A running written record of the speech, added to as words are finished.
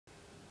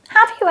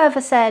you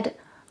ever said,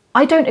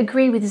 I don't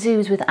agree with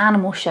zoos with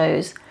animal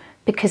shows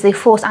because they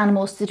force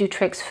animals to do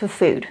tricks for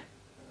food?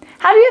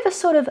 Have you ever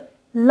sort of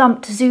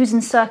lumped zoos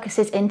and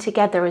circuses in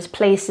together as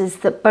places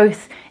that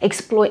both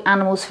exploit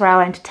animals for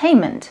our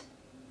entertainment?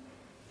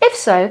 If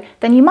so,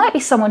 then you might be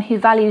someone who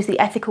values the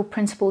ethical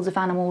principles of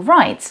animal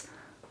rights,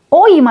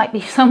 or you might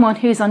be someone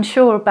who's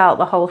unsure about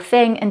the whole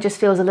thing and just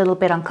feels a little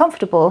bit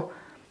uncomfortable.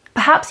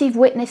 Perhaps you've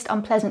witnessed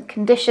unpleasant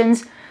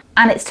conditions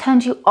and it's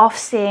turned you off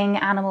seeing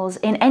animals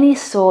in any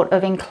sort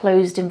of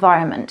enclosed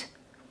environment.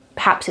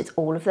 Perhaps it's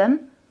all of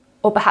them,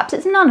 or perhaps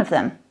it's none of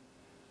them.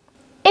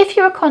 If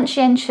you're a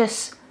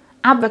conscientious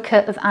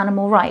advocate of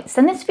animal rights,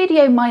 then this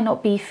video might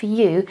not be for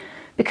you,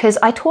 because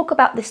I talk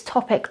about this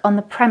topic on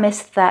the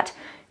premise that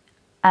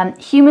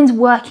humans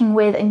working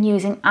with and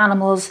using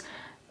animals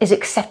is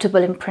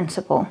acceptable in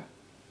principle.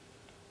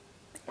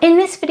 In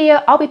this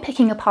video, I'll be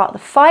picking apart the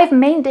 5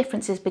 main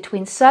differences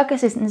between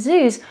circuses and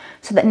zoos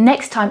so that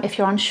next time, if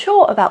you're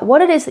unsure about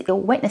what it is that you're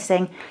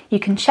witnessing, you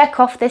can check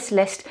off this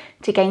list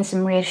to gain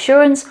some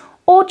reassurance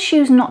or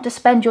choose not to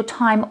spend your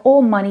time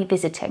or money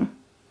visiting.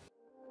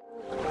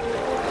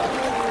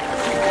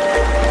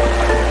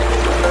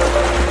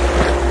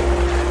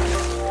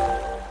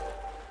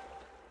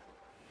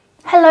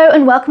 Hello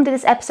and welcome to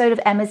this episode of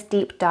Emma's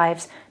Deep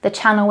Dives, the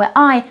channel where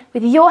I,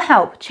 with your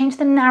help, change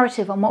the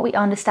narrative on what we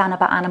understand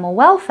about animal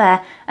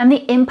welfare and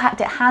the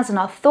impact it has on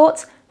our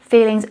thoughts,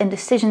 feelings and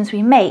decisions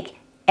we make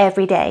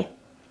every day.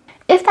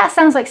 If that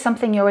sounds like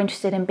something you're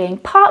interested in being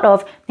part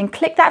of, then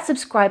click that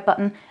subscribe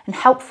button and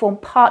help form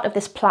part of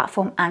this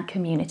platform and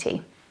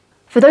community.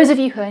 For those of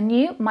you who are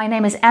new, my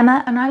name is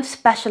Emma and I've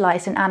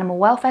specialised in animal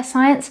welfare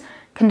science,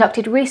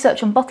 conducted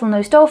research on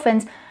bottlenose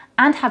dolphins,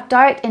 and have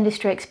direct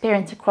industry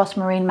experience across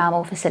marine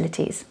mammal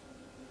facilities.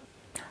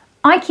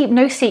 I keep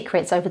no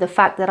secrets over the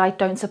fact that I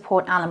don't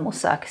support animal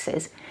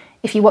circuses.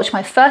 If you watch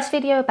my first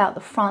video about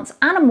the France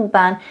animal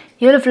ban,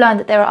 you'll have learned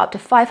that there are up to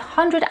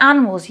 500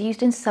 animals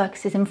used in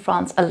circuses in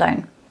France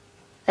alone.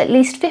 At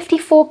least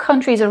 54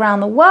 countries around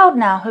the world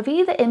now have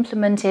either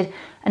implemented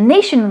a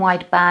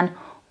nationwide ban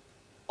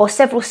or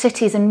several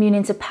cities and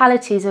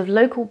municipalities have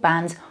local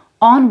bans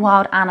on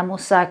wild animal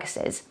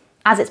circuses,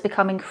 as it's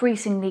become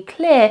increasingly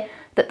clear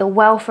that the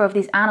welfare of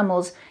these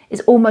animals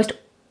is almost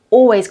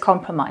always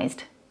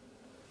compromised.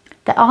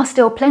 There are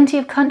still plenty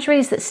of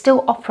countries that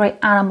still operate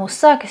animal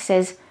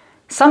circuses,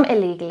 some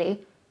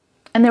illegally,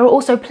 and there are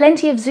also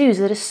plenty of zoos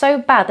that are so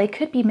bad they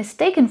could be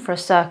mistaken for a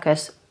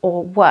circus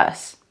or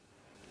worse.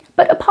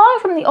 But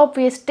apart from the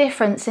obvious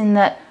difference in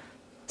that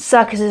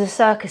circuses are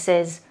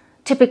circuses,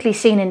 typically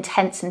seen in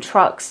tents and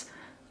trucks,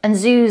 and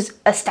zoos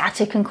are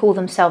static and call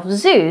themselves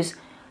zoos,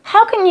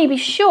 how can you be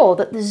sure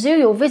that the zoo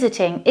you're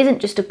visiting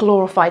isn't just a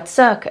glorified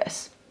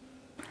circus?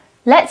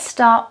 Let's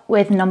start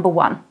with number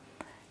 1.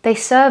 They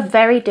serve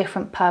very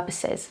different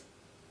purposes.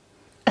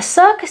 A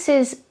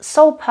circus's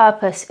sole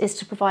purpose is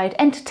to provide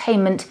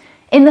entertainment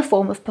in the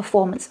form of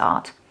performance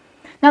art.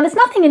 Now, there's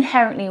nothing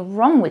inherently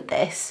wrong with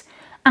this,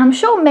 and I'm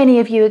sure many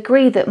of you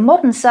agree that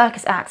modern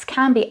circus acts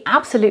can be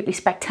absolutely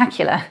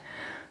spectacular,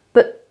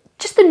 but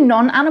just the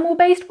non-animal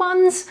based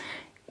ones?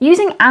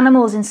 Using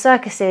animals in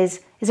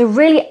circuses is a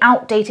really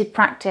outdated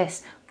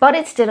practice, but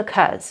it still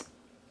occurs.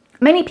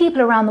 Many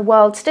people around the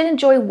world still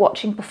enjoy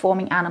watching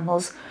performing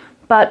animals,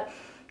 but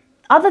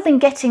other than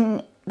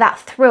getting that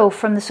thrill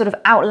from the sort of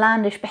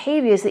outlandish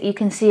behaviours that you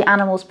can see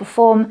animals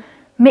perform,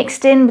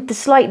 mixed in with the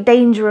slight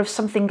danger of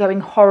something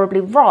going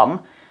horribly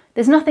wrong,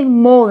 there's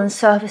nothing more than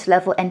surface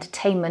level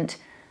entertainment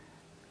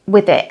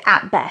with it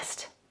at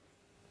best.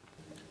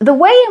 The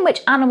way in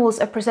which animals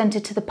are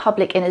presented to the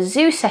public in a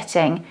zoo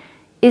setting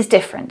is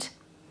different.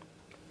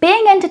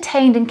 Being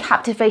entertained and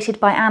captivated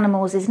by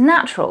animals is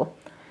natural.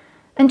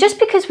 And just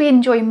because we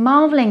enjoy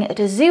marvelling at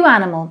a zoo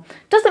animal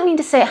doesn't mean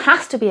to say it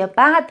has to be a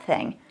bad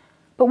thing.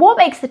 But what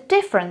makes the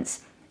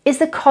difference is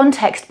the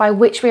context by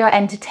which we are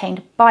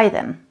entertained by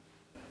them.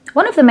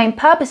 One of the main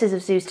purposes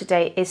of zoos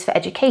today is for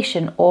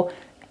education, or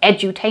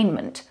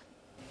edutainment,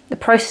 the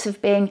process of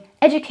being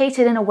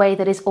educated in a way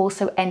that is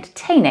also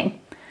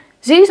entertaining.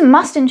 Zoos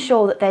must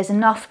ensure that there's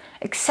enough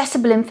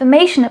accessible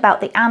information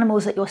about the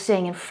animals that you're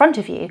seeing in front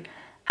of you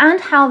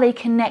and how they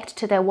connect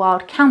to their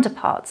wild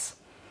counterparts.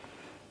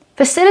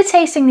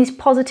 Facilitating these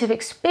positive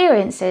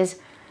experiences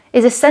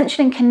is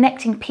essential in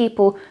connecting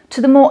people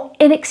to the more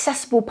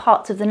inaccessible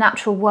parts of the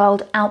natural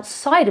world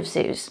outside of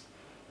zoos.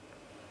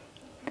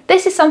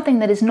 This is something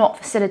that is not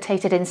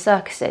facilitated in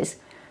circuses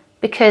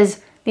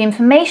because the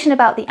information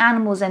about the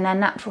animals and their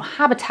natural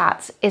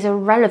habitats is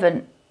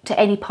irrelevant to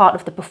any part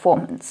of the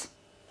performance.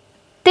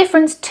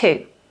 Difference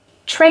 2.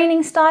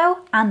 Training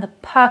style and the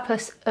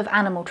purpose of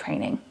animal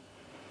training.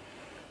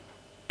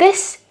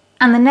 This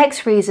and the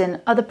next reason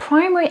are the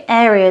primary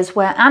areas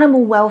where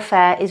animal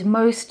welfare is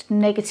most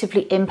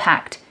negatively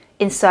impacted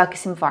in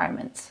circus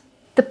environments.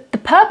 The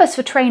purpose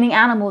for training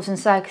animals in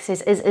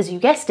circuses is, as you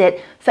guessed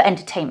it, for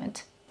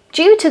entertainment.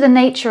 Due to the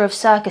nature of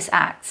circus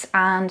acts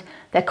and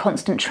their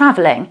constant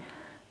travelling,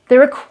 the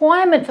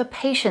requirement for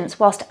patience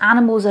whilst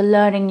animals are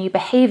learning new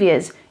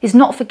behaviours is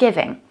not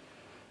forgiving.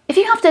 If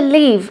you have to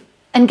leave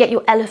and get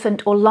your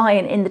elephant or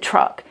lion in the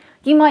truck.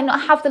 You might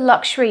not have the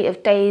luxury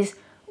of days,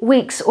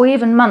 weeks, or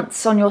even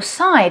months on your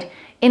side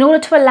in order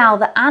to allow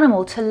the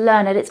animal to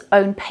learn at its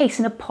own pace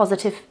in a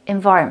positive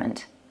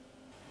environment.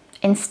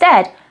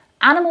 Instead,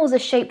 animals are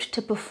shaped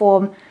to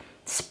perform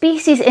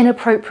species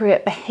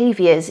inappropriate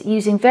behaviors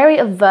using very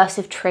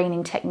aversive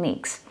training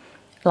techniques,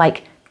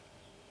 like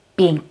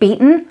being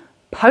beaten,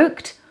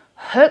 poked,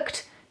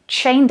 hooked,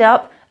 chained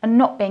up, and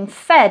not being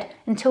fed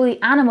until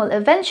the animal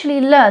eventually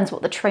learns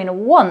what the trainer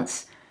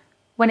wants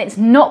when it's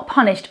not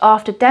punished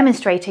after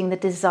demonstrating the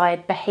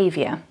desired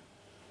behavior.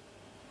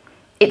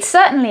 It's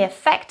certainly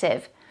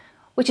effective,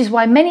 which is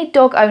why many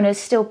dog owners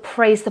still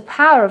praise the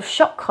power of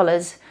shock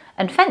collars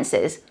and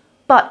fences,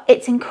 but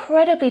it's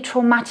incredibly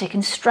traumatic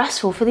and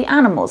stressful for the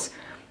animals,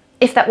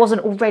 if that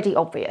wasn't already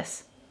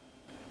obvious.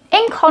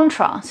 In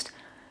contrast,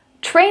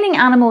 training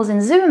animals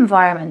in zoo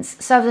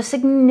environments serves a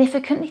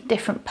significantly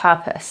different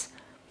purpose.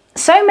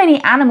 So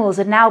many animals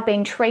are now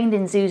being trained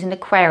in zoos and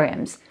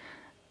aquariums,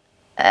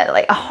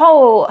 like a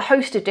whole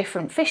host of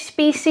different fish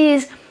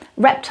species,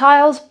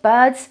 reptiles,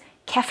 birds,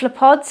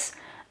 cephalopods,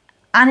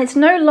 and it's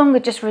no longer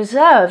just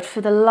reserved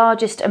for the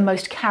largest and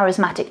most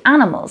charismatic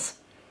animals.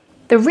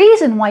 The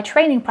reason why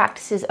training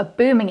practices are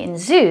booming in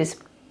zoos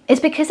is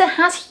because it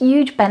has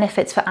huge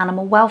benefits for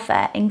animal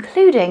welfare,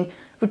 including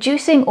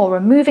reducing or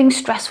removing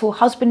stressful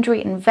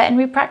husbandry and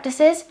veterinary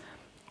practices,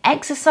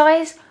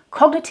 exercise,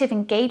 cognitive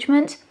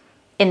engagement,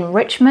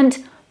 enrichment,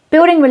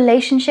 building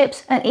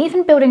relationships, and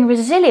even building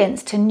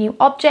resilience to new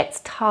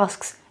objects,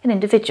 tasks, and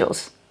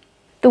individuals.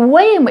 The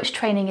way in which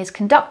training is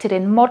conducted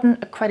in modern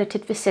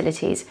accredited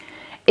facilities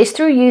is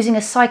through using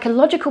a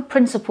psychological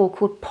principle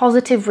called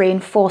positive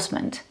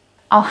reinforcement.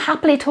 I'll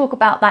happily talk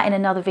about that in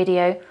another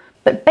video,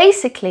 but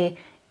basically,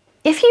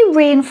 if you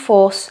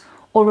reinforce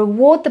or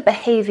reward the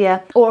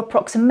behavior or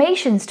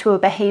approximations to a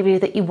behavior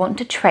that you want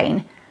to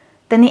train,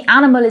 then the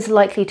animal is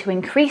likely to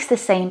increase the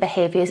same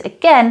behaviors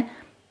again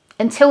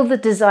until the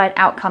desired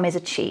outcome is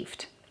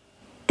achieved.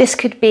 This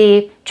could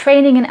be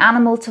training an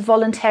animal to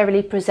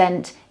voluntarily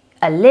present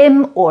a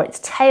limb or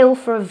its tail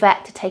for a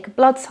vet to take a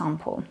blood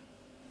sample.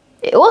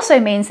 It also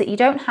means that you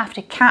don't have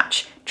to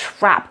catch,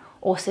 trap,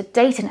 or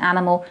sedate an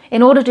animal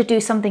in order to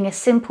do something as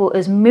simple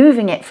as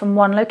moving it from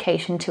one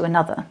location to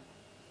another.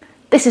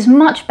 This is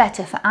much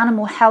better for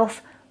animal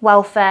health,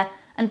 welfare,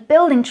 and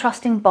building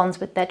trusting bonds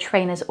with their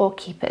trainers or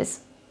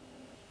keepers.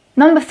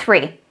 Number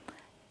 3,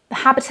 the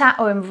habitat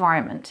or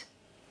environment.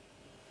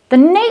 The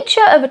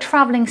nature of a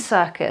travelling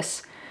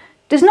circus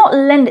does not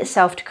lend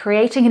itself to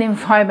creating an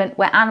environment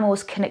where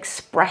animals can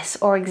express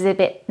or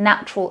exhibit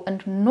natural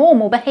and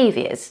normal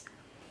behaviours.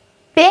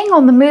 Being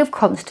on the move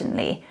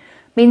constantly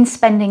means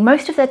spending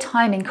most of their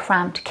time in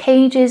cramped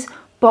cages,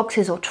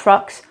 boxes or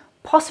trucks,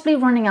 possibly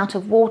running out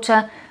of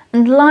water,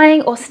 and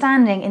lying or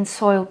standing in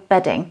soiled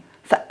bedding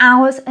for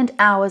hours and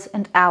hours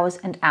and hours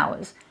and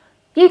hours.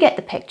 You get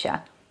the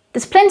picture.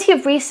 There's plenty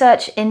of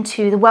research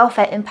into the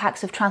welfare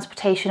impacts of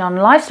transportation on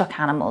livestock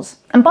animals,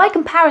 and by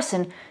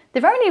comparison,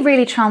 they've only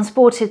really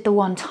transported the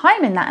one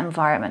time in that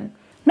environment,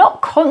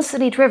 not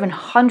constantly driven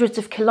hundreds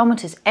of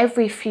kilometres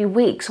every few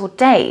weeks or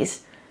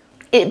days.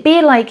 It'd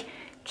be like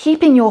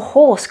keeping your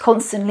horse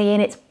constantly in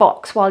its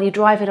box while you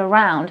drive it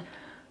around,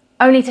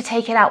 only to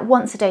take it out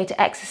once a day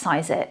to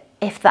exercise it,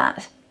 if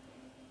that.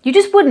 You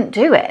just wouldn't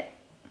do it.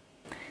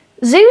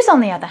 Zoos,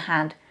 on the other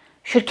hand,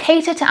 should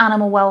cater to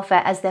animal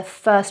welfare as their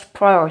first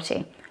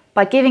priority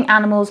by giving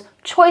animals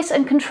choice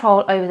and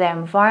control over their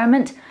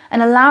environment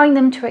and allowing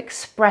them to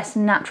express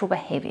natural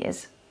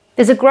behaviours.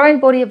 There's a growing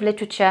body of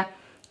literature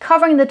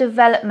covering the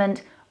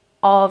development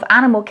of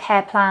animal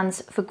care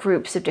plans for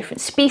groups of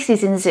different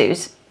species in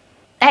zoos.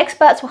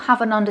 Experts will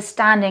have an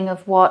understanding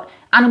of what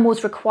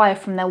animals require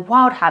from their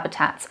wild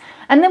habitats,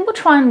 and then will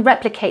try and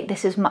replicate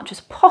this as much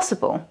as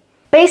possible.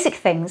 Basic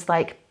things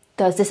like,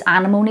 does this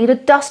animal need a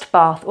dust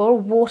bath or a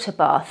water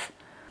bath?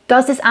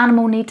 Does this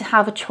animal need to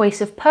have a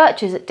choice of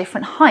perches at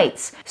different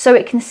heights so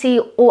it can see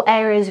all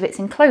areas of its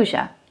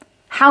enclosure?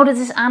 How does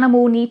this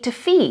animal need to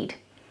feed?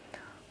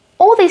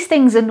 All these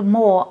things and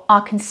more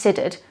are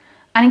considered,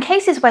 and in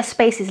cases where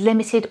space is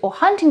limited or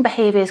hunting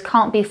behaviours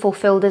can't be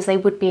fulfilled as they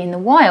would be in the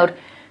wild,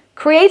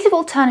 creative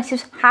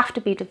alternatives have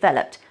to be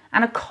developed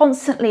and are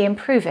constantly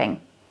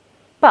improving.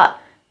 But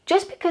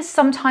just because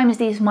sometimes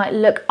these might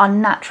look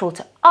unnatural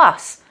to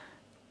us,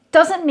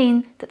 doesn't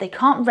mean that they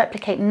can't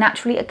replicate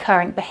naturally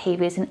occurring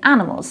behaviours in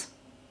animals.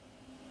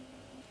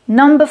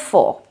 Number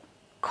 4,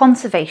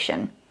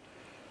 conservation.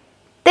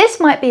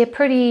 This might be a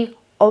pretty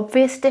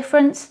obvious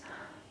difference,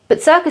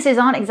 but circuses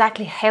aren't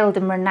exactly hailed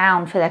and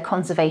renowned for their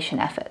conservation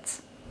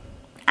efforts.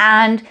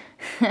 And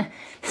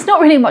there's not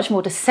really much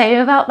more to say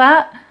about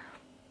that.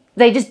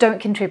 They just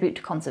don't contribute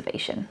to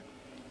conservation.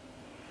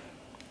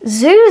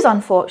 Zoos,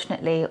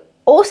 unfortunately,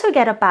 also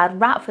get a bad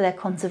rap for their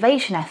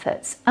conservation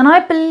efforts, and I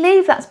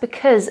believe that's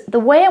because the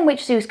way in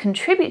which zoos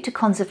contribute to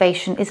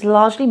conservation is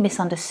largely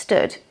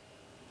misunderstood.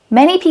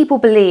 Many people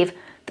believe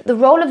that the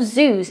role of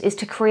zoos is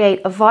to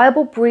create a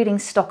viable breeding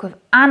stock of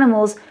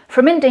animals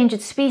from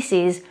endangered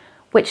species,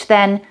 which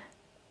then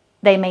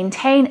they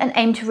maintain and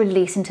aim to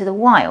release into the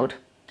wild.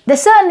 There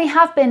certainly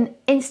have been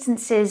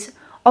instances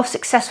of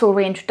successful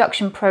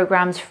reintroduction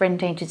programs for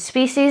endangered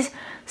species,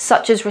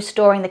 such as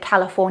restoring the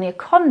California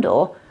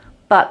condor,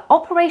 but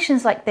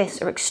operations like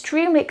this are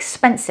extremely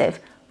expensive,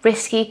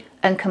 risky,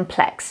 and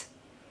complex.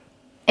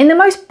 In the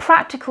most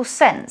practical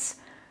sense,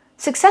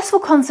 successful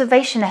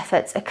conservation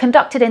efforts are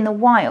conducted in the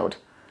wild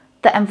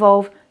that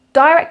involve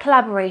direct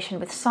collaboration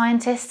with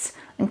scientists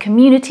and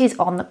communities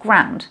on the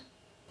ground.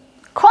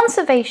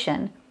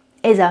 Conservation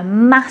is a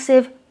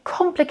massive,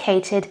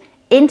 complicated,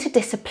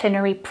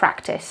 interdisciplinary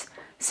practice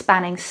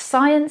spanning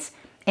science,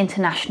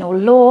 international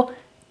law,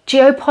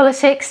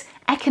 geopolitics,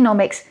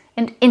 economics,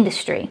 and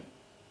industry.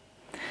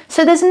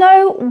 So there's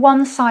no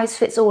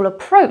one-size-fits-all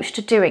approach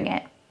to doing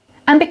it.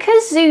 And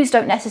because zoos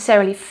don't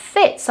necessarily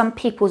fit some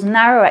people's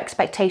narrow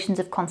expectations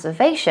of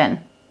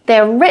conservation, they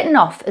are written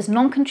off as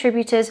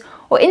non-contributors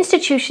or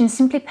institutions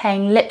simply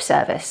paying lip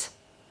service.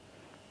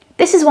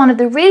 This is one of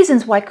the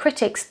reasons why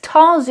critics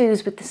tar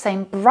zoos with the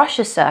same brush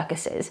as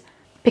circuses,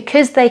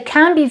 because they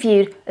can be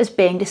viewed as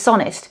being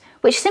dishonest,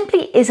 which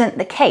simply isn't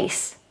the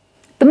case.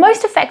 The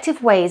most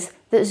effective ways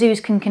that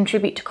zoos can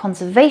contribute to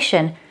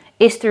conservation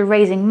is through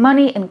raising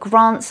money and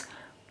grants,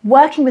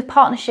 working with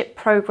partnership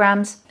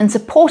programs, and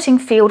supporting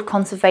field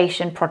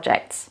conservation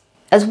projects,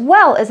 as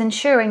well as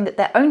ensuring that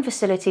their own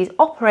facilities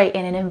operate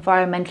in an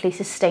environmentally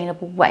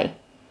sustainable way.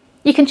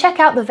 You can check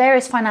out the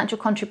various financial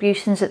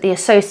contributions that the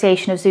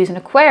Association of Zoos and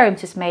Aquariums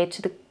has made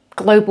to the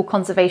global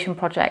conservation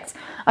projects.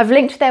 I've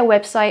linked to their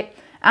website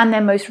and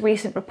their most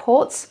recent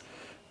reports,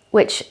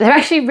 which they're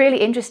actually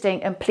really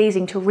interesting and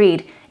pleasing to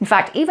read. In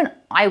fact, even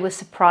I was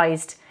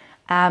surprised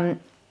at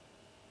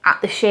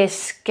the sheer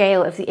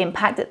scale of the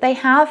impact that they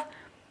have.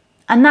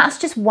 And that's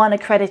just one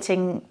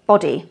accrediting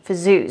body for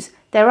zoos.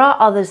 There are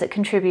others that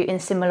contribute in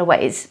similar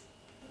ways.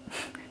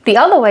 The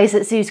other ways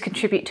that zoos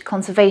contribute to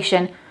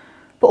conservation,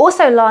 but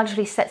also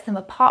largely sets them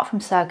apart from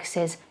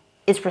circuses,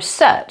 is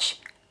research,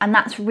 and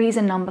that's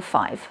reason number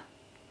 5.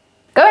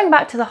 Going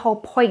back to the whole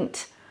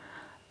point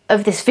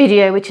of this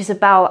video, which is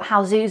about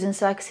how zoos and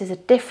circuses are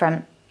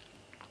different,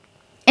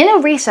 in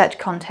a research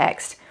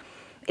context,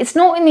 it's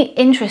not in the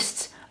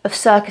interests of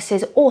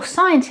circuses or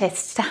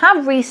scientists to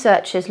have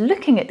researchers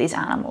looking at these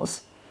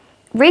animals.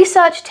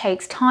 Research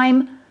takes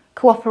time,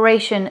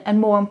 cooperation, and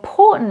more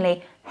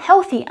importantly,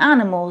 healthy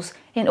animals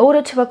in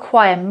order to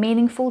acquire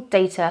meaningful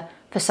data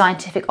for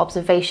scientific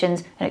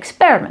observations and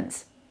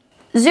experiments.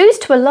 Zoos,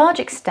 to a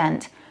large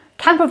extent,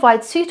 can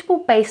provide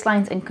suitable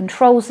baselines and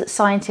controls that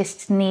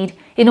scientists need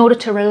in order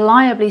to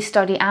reliably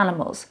study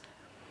animals.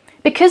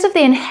 Because of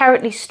the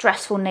inherently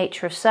stressful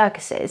nature of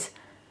circuses,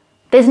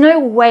 there's no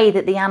way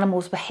that the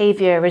animal's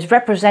behaviour is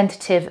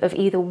representative of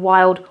either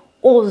wild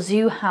or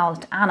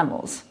zoo-housed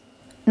animals.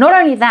 Not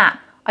only that,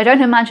 I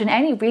don't imagine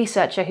any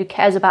researcher who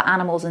cares about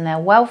animals and their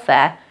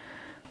welfare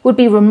would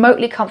be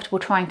remotely comfortable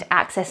trying to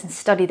access and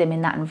study them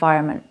in that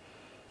environment.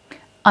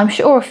 I'm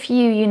sure a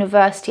few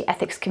university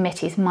ethics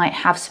committees might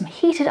have some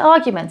heated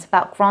arguments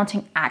about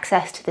granting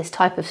access to this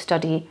type of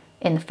study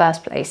in the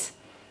first place.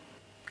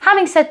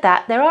 Having said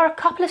that, there are a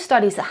couple of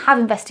studies that have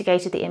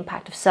investigated the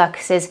impact of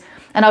circuses,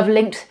 and I've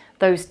linked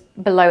those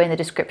below in the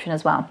description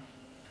as well.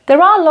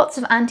 There are lots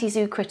of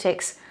anti-zoo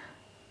critics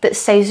that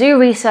say zoo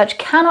research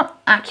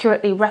cannot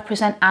accurately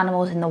represent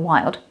animals in the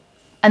wild,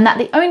 and that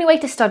the only way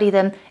to study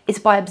them is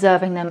by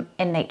observing them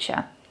in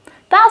nature.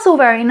 That's all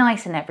very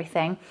nice and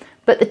everything,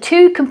 but the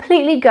two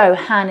completely go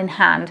hand in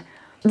hand.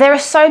 There are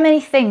so many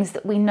things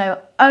that we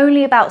know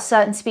only about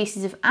certain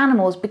species of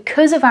animals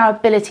because of our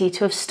ability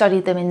to have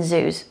studied them in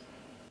zoos.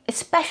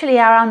 Especially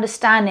our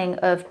understanding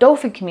of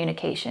dolphin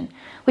communication,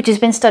 which has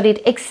been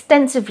studied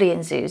extensively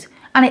in zoos,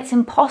 and it's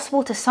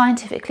impossible to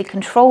scientifically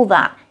control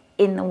that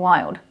in the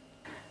wild.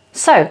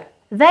 So,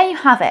 there you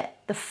have it,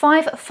 the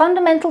 5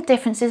 fundamental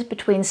differences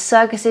between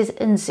circuses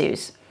and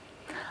zoos.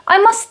 I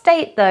must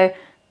state though,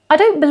 I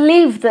don't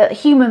believe that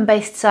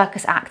human-based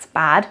circus acts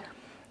bad,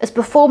 as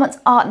performance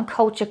art and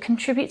culture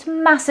contributes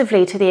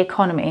massively to the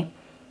economy,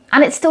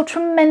 and it's still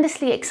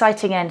tremendously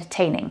exciting and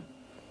entertaining.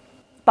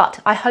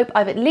 But I hope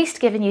I've at least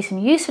given you some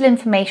useful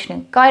information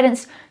and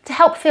guidance to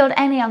help field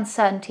any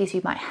uncertainties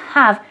you might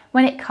have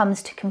when it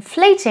comes to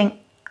conflating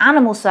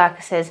animal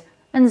circuses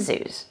and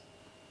zoos.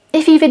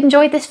 If you've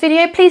enjoyed this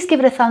video, please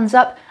give it a thumbs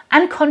up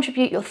and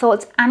contribute your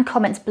thoughts and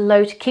comments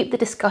below to keep the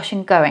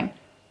discussion going.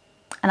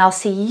 And I'll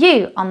see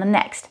you on the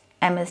next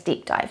Emma's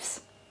Deep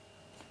Dives.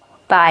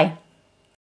 Bye.